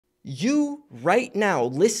You, right now,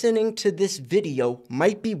 listening to this video,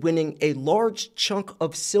 might be winning a large chunk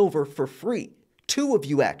of silver for free. Two of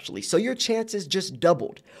you, actually, so your chances just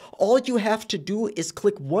doubled. All you have to do is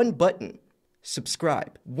click one button,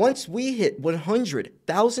 subscribe. Once we hit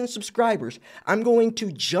 100,000 subscribers, I'm going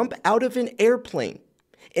to jump out of an airplane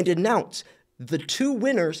and announce the two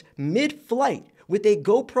winners mid-flight with a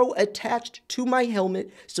GoPro attached to my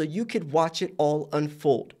helmet so you could watch it all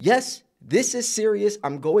unfold. Yes, this is serious.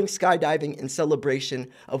 I'm going skydiving in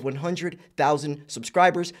celebration of 100,000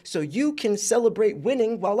 subscribers so you can celebrate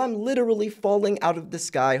winning while I'm literally falling out of the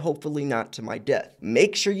sky, hopefully not to my death.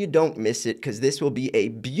 Make sure you don't miss it because this will be a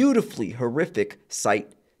beautifully horrific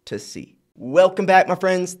sight to see. Welcome back, my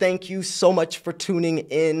friends. Thank you so much for tuning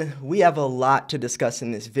in. We have a lot to discuss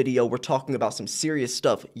in this video. We're talking about some serious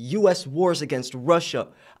stuff. U.S. wars against Russia,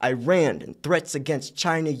 Iran, and threats against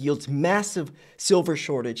China yields massive silver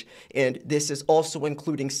shortage. And this is also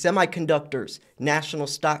including semiconductors. National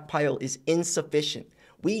stockpile is insufficient.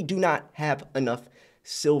 We do not have enough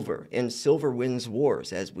silver, and silver wins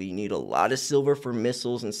wars, as we need a lot of silver for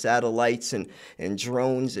missiles and satellites and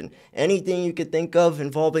drones and anything you could think of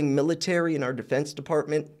involving military and our Defense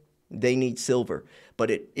Department. They need silver. But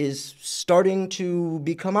it is starting to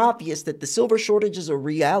become obvious that the silver shortage is a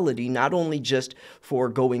reality, not only just for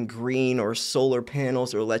going green or solar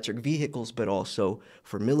panels or electric vehicles, but also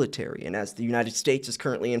for military. And as the United States is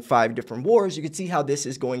currently in 5 different wars, you can see how this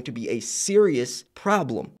is going to be a serious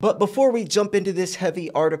problem. But before we jump into this heavy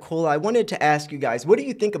article, I wanted to ask you guys, what do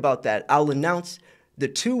you think about that? I'll announce the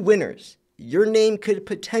two winners. Your name could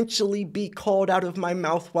potentially be called out of my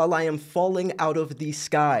mouth while I am falling out of the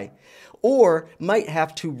sky. Or might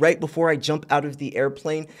have to right before I jump out of the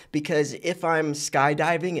airplane, because if I'm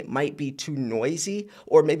skydiving, it might be too noisy.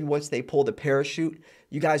 Or maybe once they pull the parachute,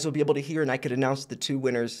 you guys will be able to hear and I could announce the two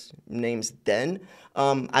winners' names then.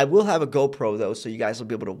 I will have a GoPro though, so you guys will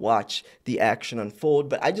be able to watch the action unfold.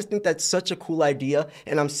 But I just think that's such a cool idea,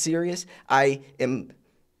 and I'm serious.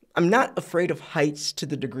 I'm not afraid of heights to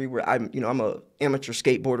the degree where I'm an amateur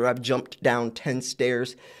skateboarder. I've jumped down 10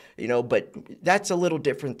 stairs, but that's a little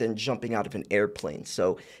different than jumping out of an airplane.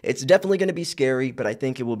 So it's definitely going to be scary, but I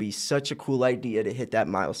think it will be such a cool idea to hit that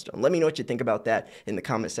milestone. Let me know what you think about that in the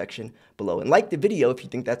comment section below. And like the video if you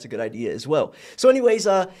think that's a good idea as well. So anyways,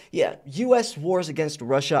 U.S. wars against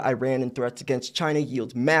Russia, Iran, and threats against China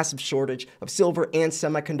yields massive shortage of silver and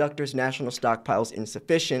semiconductors. National stockpiles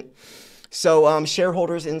insufficient. So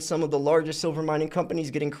shareholders in some of the largest silver mining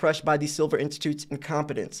companies getting crushed by the Silver Institute's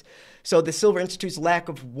incompetence. So the Silver Institute's lack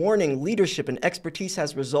of warning, leadership, and expertise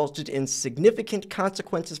has resulted in significant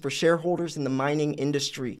consequences for shareholders in the mining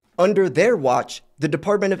industry. Under their watch, the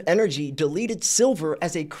Department of Energy deleted silver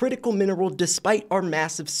as a critical mineral despite our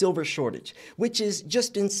massive silver shortage, which is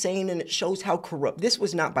just insane, and it shows how corrupt. This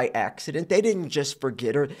was not by accident. They didn't just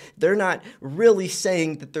forget her. They're not really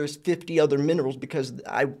saying that there's 50 other minerals, because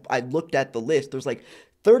I looked at the list. There's like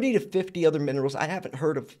 30 to 50 other minerals. I haven't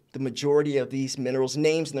heard of the majority of these minerals'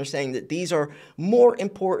 names, and they're saying that these are more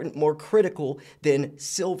important, more critical than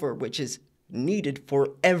silver, which is needed for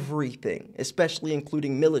everything, especially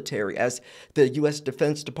including military, as the U.S.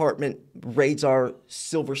 Defense Department raids our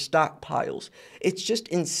silver stockpiles. It's just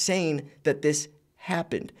insane that this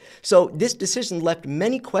happened. So this decision left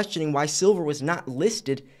many questioning why silver was not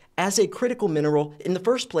listed as a critical mineral in the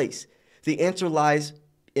first place. The answer lies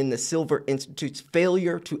in the Silver Institute's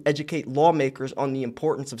failure to educate lawmakers on the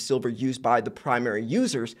importance of silver used by the primary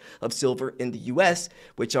users of silver in the U.S.,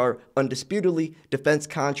 which are undisputedly defense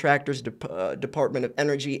contractors, Department of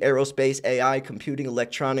Energy, aerospace, AI, computing,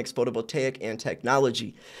 electronics, photovoltaic, and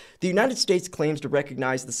technology. The United States claims to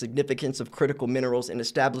recognize the significance of critical minerals in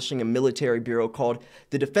establishing a military bureau called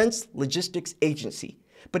the Defense Logistics Agency,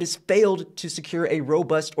 but has failed to secure a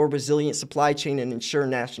robust or resilient supply chain and ensure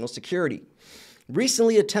national security.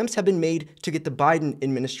 Recently, attempts have been made to get the Biden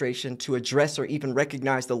administration to address or even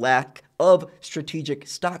recognize the lack of strategic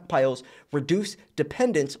stockpiles, reduce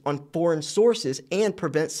dependence on foreign sources, and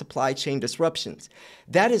prevent supply chain disruptions.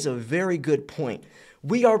 That is a very good point.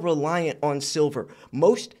 We are reliant on silver.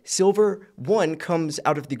 Most silver, one, comes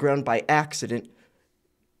out of the ground by accident,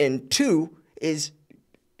 and two, is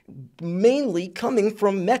mainly coming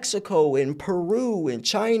from Mexico and Peru and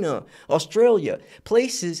China, Australia,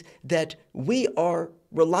 places that we are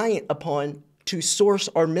reliant upon to source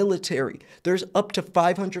our military. There's up to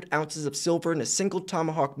 500 ounces of silver in a single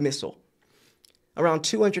Tomahawk missile, around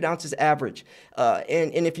 200 ounces average.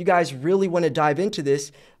 And if you guys really want to dive into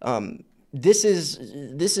this, this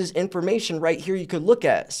is information right here you could look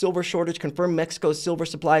at. Silver shortage confirmed. Mexico's silver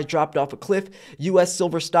supply has dropped off a cliff. U.S.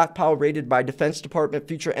 silver stockpile rated by Defense Department.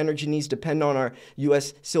 Future energy needs depend on our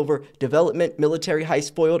U.S. silver development. Military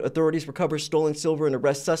heist foiled. Authorities recover stolen silver and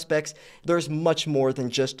arrest suspects. There's much more than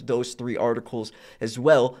just those 3 articles as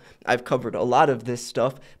well. I've covered a lot of this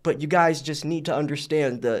stuff, but you guys just need to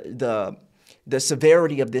understand the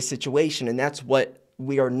severity of this situation, and that's what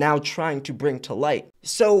we are now trying to bring to light.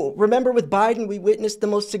 So remember, with Biden, we witnessed the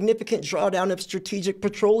most significant drawdown of strategic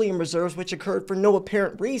petroleum reserves, which occurred for no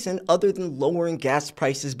apparent reason other than lowering gas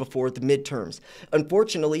prices before the midterms.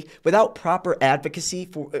 Unfortunately, without proper advocacy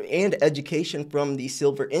for and education from the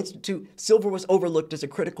Silver Institute, silver was overlooked as a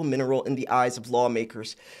critical mineral in the eyes of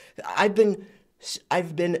lawmakers. I've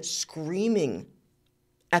been screaming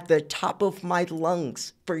at the top of my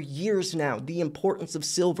lungs for years now the importance of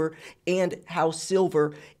silver and how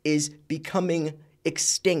silver is becoming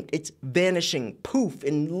extinct. It's vanishing, poof,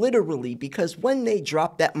 and literally, because when they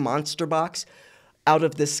drop that monster box out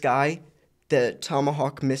of the sky, the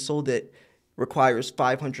Tomahawk missile that requires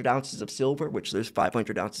 500 ounces of silver, which there's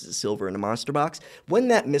 500 ounces of silver in a monster box. When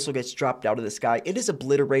that missile gets dropped out of the sky, it is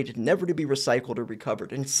obliterated, never to be recycled or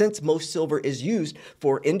recovered. And since most silver is used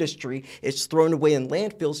for industry, it's thrown away in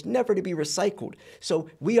landfills, never to be recycled. So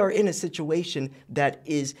we are in a situation that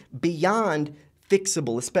is beyond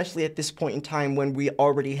fixable, especially at this point in time when we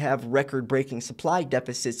already have record-breaking supply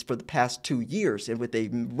deficits for the past 2 years, and with a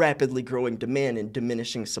rapidly growing demand and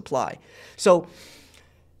diminishing supply. So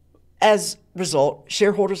as a result,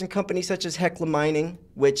 shareholders in companies such as Hecla Mining,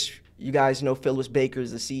 which you guys know Phyllis Baker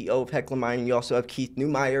is the CEO of Hecla Mining. You also have Keith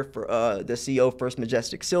Neumeyer, for the CEO of First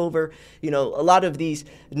Majestic Silver. You know, a lot of these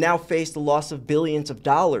now face the loss of billions of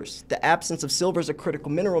dollars. The absence of silver as a critical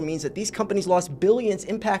mineral means that these companies lost billions,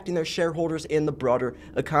 impacting their shareholders and the broader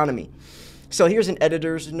economy. So here's an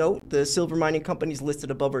editor's note. The silver mining companies listed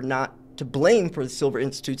above are not to blame for the Silver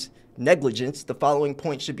Institute's negligence. The following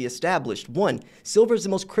points should be established. 1, silver is the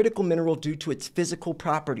most critical mineral due to its physical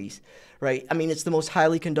properties, right? I mean, it's the most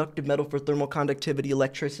highly conductive metal for thermal conductivity,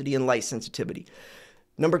 electricity, and light sensitivity.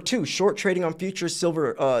 Number 2, short trading on futures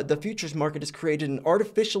silver. The futures market has created an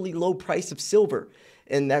artificially low price of silver.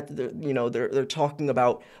 And that, they're talking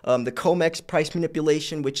about the COMEX price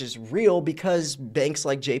manipulation, which is real because banks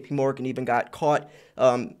like JP Morgan even got caught.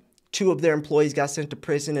 2 of their employees got sent to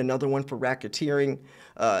prison, another one for racketeering.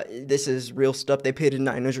 This is real stuff. They paid a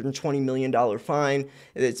 $920 million fine.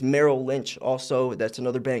 It's Merrill Lynch also. That's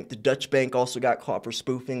another bank. The Dutch bank also got caught for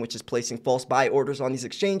spoofing, which is placing false buy orders on these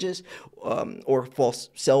exchanges or false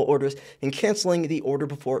sell orders and canceling the order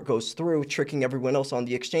before it goes through, tricking everyone else on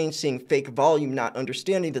the exchange, seeing fake volume, not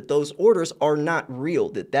understanding that those orders are not real,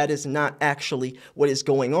 that is not actually what is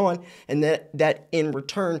going on, and that in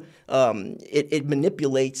return it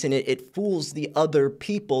manipulates and it fools the other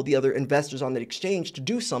people, the other investors on the exchange to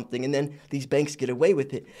do something, and then these banks get away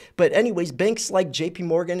with it. But anyways, banks like JP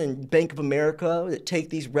Morgan and Bank of America that take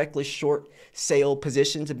these reckless short sale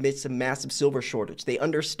positions amidst a massive silver shortage. They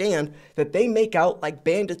understand that they make out like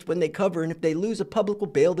bandits when they cover, and if they lose, a public will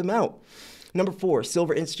bail them out. Number 4,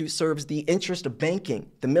 Silver Institute serves the interest of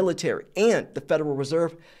banking, the military, and the Federal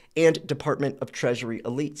Reserve and Department of Treasury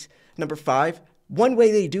elites. Number 5, one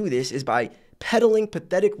way they do this is by peddling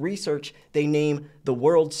pathetic research they name the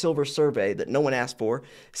World Silver Survey that no one asked for.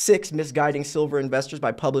 6, misguiding silver investors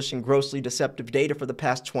by publishing grossly deceptive data for the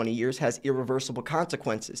past 20 years has irreversible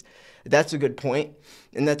consequences. That's a good point,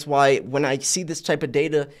 and that's why when I see this type of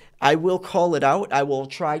data, I will call it out. I will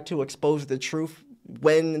try to expose the truth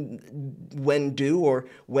when due or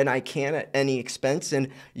when I can at any expense. And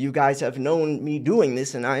you guys have known me doing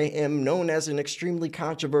this, and I am known as an extremely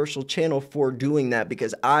controversial channel for doing that,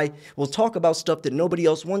 because I will talk about stuff that nobody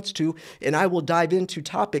else wants to, and I will dive into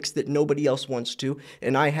topics that nobody else wants to.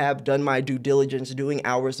 And I have done my due diligence, doing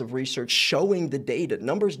hours of research, showing the data.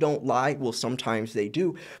 Numbers don't lie. Well, sometimes they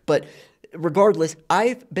do, but regardless,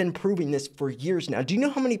 I've been proving this for years now. Do you know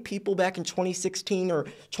how many people back in 2016 or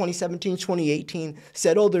 2017, 2018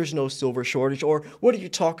 said, oh, there's no silver shortage, or what are you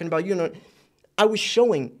talking about? You know, I was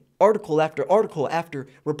showing article after article after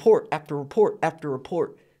report after report after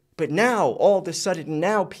report. But now, all of a sudden,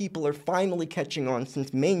 now people are finally catching on,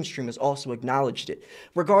 since mainstream has also acknowledged it.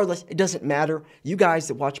 Regardless, it doesn't matter. You guys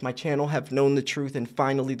that watch my channel have known the truth, and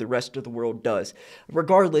finally the rest of the world does.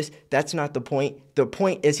 Regardless, that's not the point. The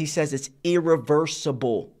point is, he says it's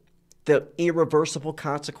irreversible. The irreversible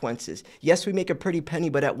consequences. Yes, we make a pretty penny,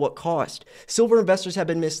 but at what cost? Silver investors have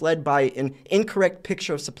been misled by an incorrect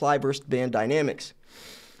picture of supply versus demand dynamics.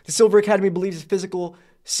 The Silver Academy believes physical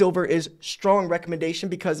silver is strong recommendation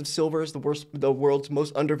because of silver is the world's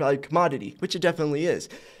most undervalued commodity, which it definitely is.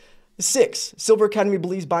 6, Silver Academy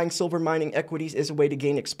believes buying silver mining equities is a way to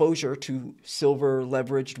gain exposure to silver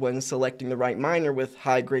leveraged when selecting the right miner with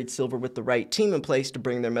high-grade silver with the right team in place to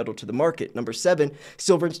bring their metal to the market. Number 7,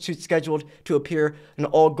 Silver Institute scheduled to appear in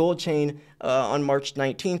all gold chain on March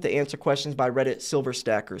 19th to answer questions by Reddit silver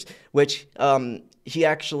stackers, which he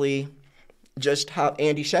actually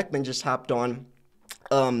Andy Sheckman just hopped on.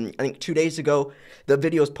 I think 2 days ago. The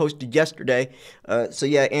video was posted yesterday. So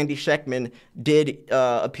yeah, Andy Sheckman did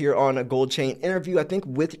appear on a Gold Chain interview, I think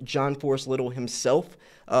with John Forrest Little himself,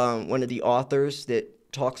 one of the authors that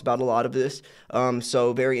talks about a lot of this.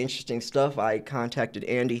 So very interesting stuff. I contacted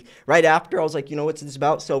Andy right after. I was like, what's this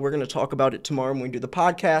about? So we're going to talk about it tomorrow when we do the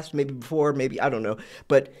podcast, maybe before, maybe, I don't know.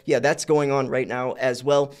 But yeah, that's going on right now as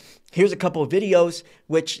well. Here's a couple of videos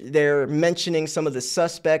which they're mentioning some of the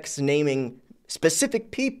suspects, naming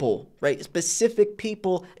specific people, right? Specific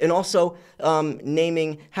people, and also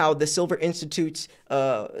naming how the Silver Institutes,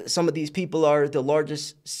 some of these people are the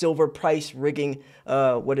largest silver price rigging.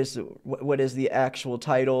 What is the actual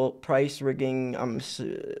title? Price rigging.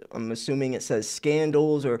 I'm assuming it says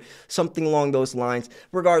scandals or something along those lines.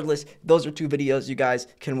 Regardless, those are 2 videos you guys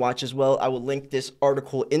can watch as well. I will link this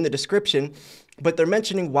article in the description. But they're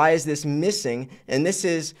mentioning why is this missing, and this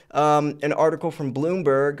is an article from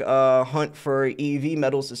Bloomberg, hunt for EV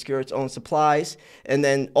metals to secure its own supplies, and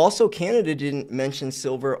then also Canada didn't mention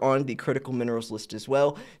silver on the critical minerals list as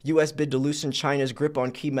well. U.S. bid to loosen China's grip on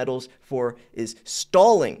key metals is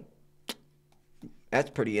stalling. That's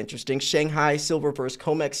pretty interesting. Shanghai silver versus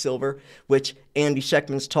COMEX silver, which Andy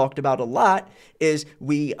Sheckman's talked about a lot, is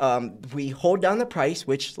we hold down the price,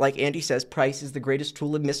 which, like Andy says, price is the greatest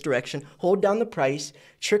tool of misdirection. Hold down the price,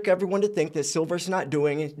 trick everyone to think that silver's not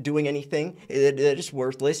doing anything, that it's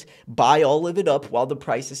worthless. Buy all of it up while the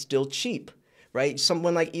price is still cheap, right?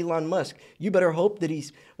 Someone like Elon Musk, you better hope that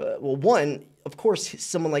he's, of course,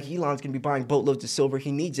 someone like Elon's going to be buying boatloads of silver.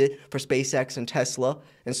 He needs it for SpaceX and Tesla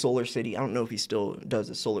and Solar City. I don't know if he still does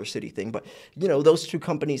the Solar City thing, but, those 2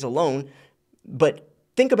 companies alone. But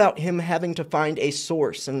think about him having to find a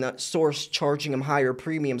source, and that source charging him higher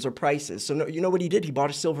premiums or prices. So you know what he did? He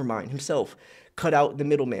bought a silver mine himself, cut out the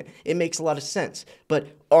middleman. It makes a lot of sense. But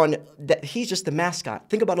on that, he's just the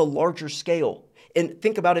mascot. Think about a larger scale. And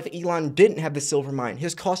think about if Elon didn't have the silver mine,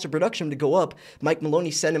 his cost of production to go up. Mike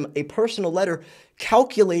Maloney sent him a personal letter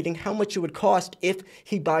calculating how much it would cost if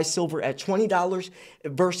he buys silver at $20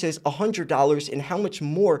 versus $100, and how much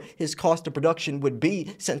more his cost of production would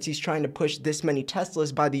be since he's trying to push this many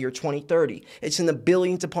Teslas by the year 2030. It's in the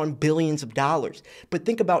billions upon billions of dollars. But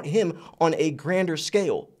think about him on a grander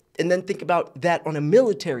scale. And then think about that on a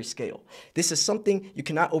military scale. This is something you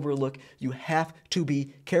cannot overlook. You have to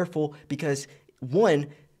be careful because, one,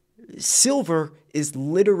 silver is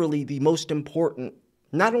literally the most important,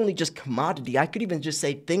 not only just commodity, I could even just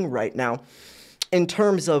say thing right now, in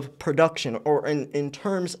terms of production or in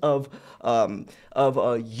terms of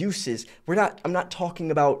uses. I'm not talking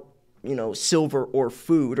about, silver or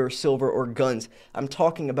food or silver or guns. I'm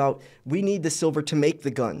talking about we need the silver to make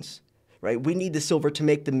the guns. Right? We need the silver to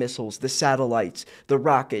make the missiles, the satellites, the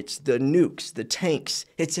rockets, the nukes, the tanks.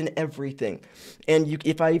 It's in everything. And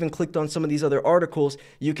if I even clicked on some of these other articles,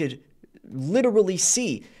 you could literally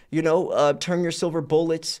see, turn your silver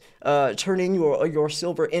bullets, turn in your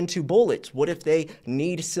silver into bullets. What if they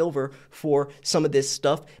need silver for some of this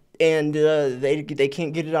stuff? And they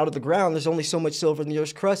can't get it out of the ground. There's only so much silver in the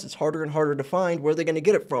Earth's crust. It's harder and harder to find. Where are they going to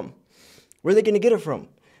get it from? Where are they going to get it from?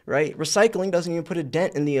 Right? Recycling doesn't even put a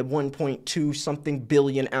dent in the 1.2 something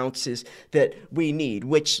billion ounces that we need,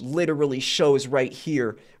 which literally shows right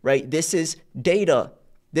here, right? This is data.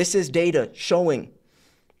 This is data showing.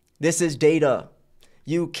 This is data.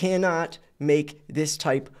 You cannot make this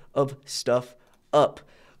type of stuff up.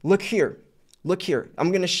 Look here. Look here. I'm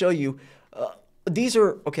going to show you. These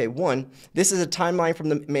are, okay, this is a timeline from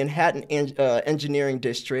the Manhattan Engineering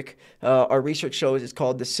District. Our research shows it's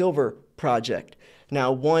called the Silver Project.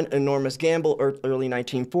 Now, one enormous gamble, early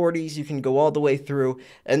 1940s, you can go all the way through,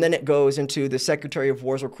 and then it goes into the Secretary of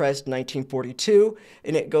War's request, 1942,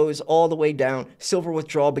 and it goes all the way down. Silver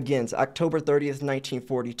withdrawal begins October 30th,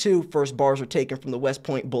 1942. First bars are taken from the West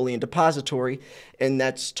Point Bullion Depository, and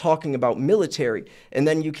that's talking about military. And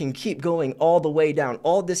then you can keep going all the way down.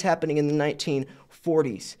 All this happening in the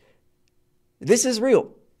 1940s. This is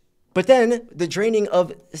real. But then the draining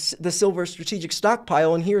of the silver strategic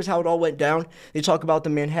stockpile, and here's how it all went down. They talk about the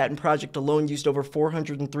Manhattan Project alone used over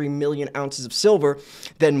 403 million ounces of silver.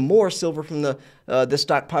 Then more silver from the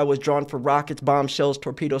stockpile was drawn for rockets, bombs, shells,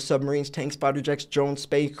 torpedoes, submarines, tanks, fighter jets, drones,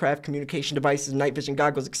 spacecraft, communication devices, night vision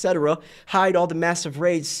goggles, etc. Hide all the massive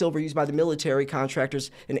raids silver used by the military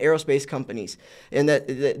contractors and aerospace companies, and that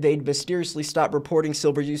they'd mysteriously stopped reporting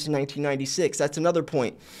silver use in 1996. That's another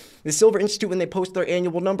point. The Silver Institute, when they post their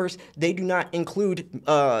annual numbers, they do not include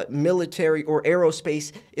military or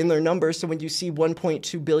aerospace in their numbers. So when you see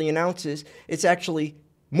 1.2 billion ounces, it's actually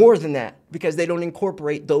more than that because they don't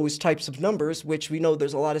incorporate those types of numbers, which we know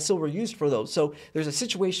there's a lot of silver used for those. So there's a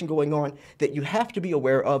situation going on that you have to be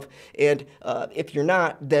aware of. And if you're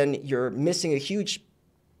not, then you're missing a huge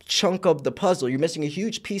chunk of the puzzle. You're missing a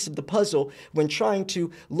huge piece of the puzzle when trying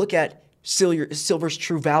to look at silver's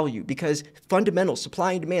true value, because fundamentals,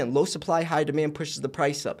 supply and demand, low supply, high demand pushes the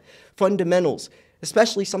price up. Fundamentals,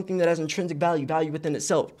 especially something that has intrinsic value, value within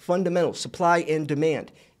itself, fundamentals, supply and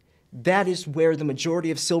demand. That is where the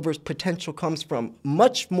majority of silver's potential comes from,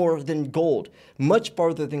 much more than gold, much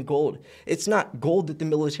farther than gold. It's not gold that the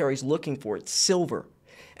military is looking for, it's silver.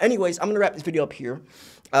 Anyways, I'm going to wrap this video up here.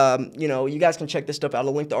 You guys can check this stuff out.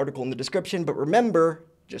 I'll link the article in the description, but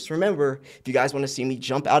just remember, if you guys want to see me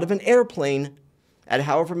jump out of an airplane at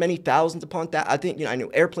however many thousands upon that, I think, I know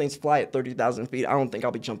airplanes fly at 30,000 feet. I don't think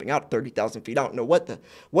I'll be jumping out at 30,000 feet. I don't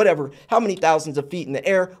know how many thousands of feet in the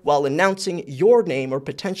air while announcing your name or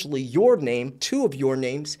potentially your name, two of your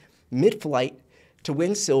names, mid-flight to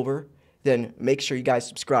win silver. Then make sure you guys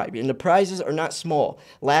subscribe. And the prizes are not small.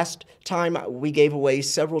 Last time we gave away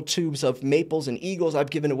several tubes of maples and eagles.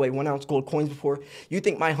 I've given away 1 ounce gold coins before. You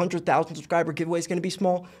think my 100,000 subscriber giveaway is going to be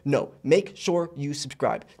small? No. Make sure you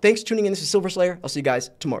subscribe. Thanks for tuning in. This is Silver Slayer. I'll see you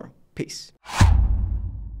guys tomorrow. Peace.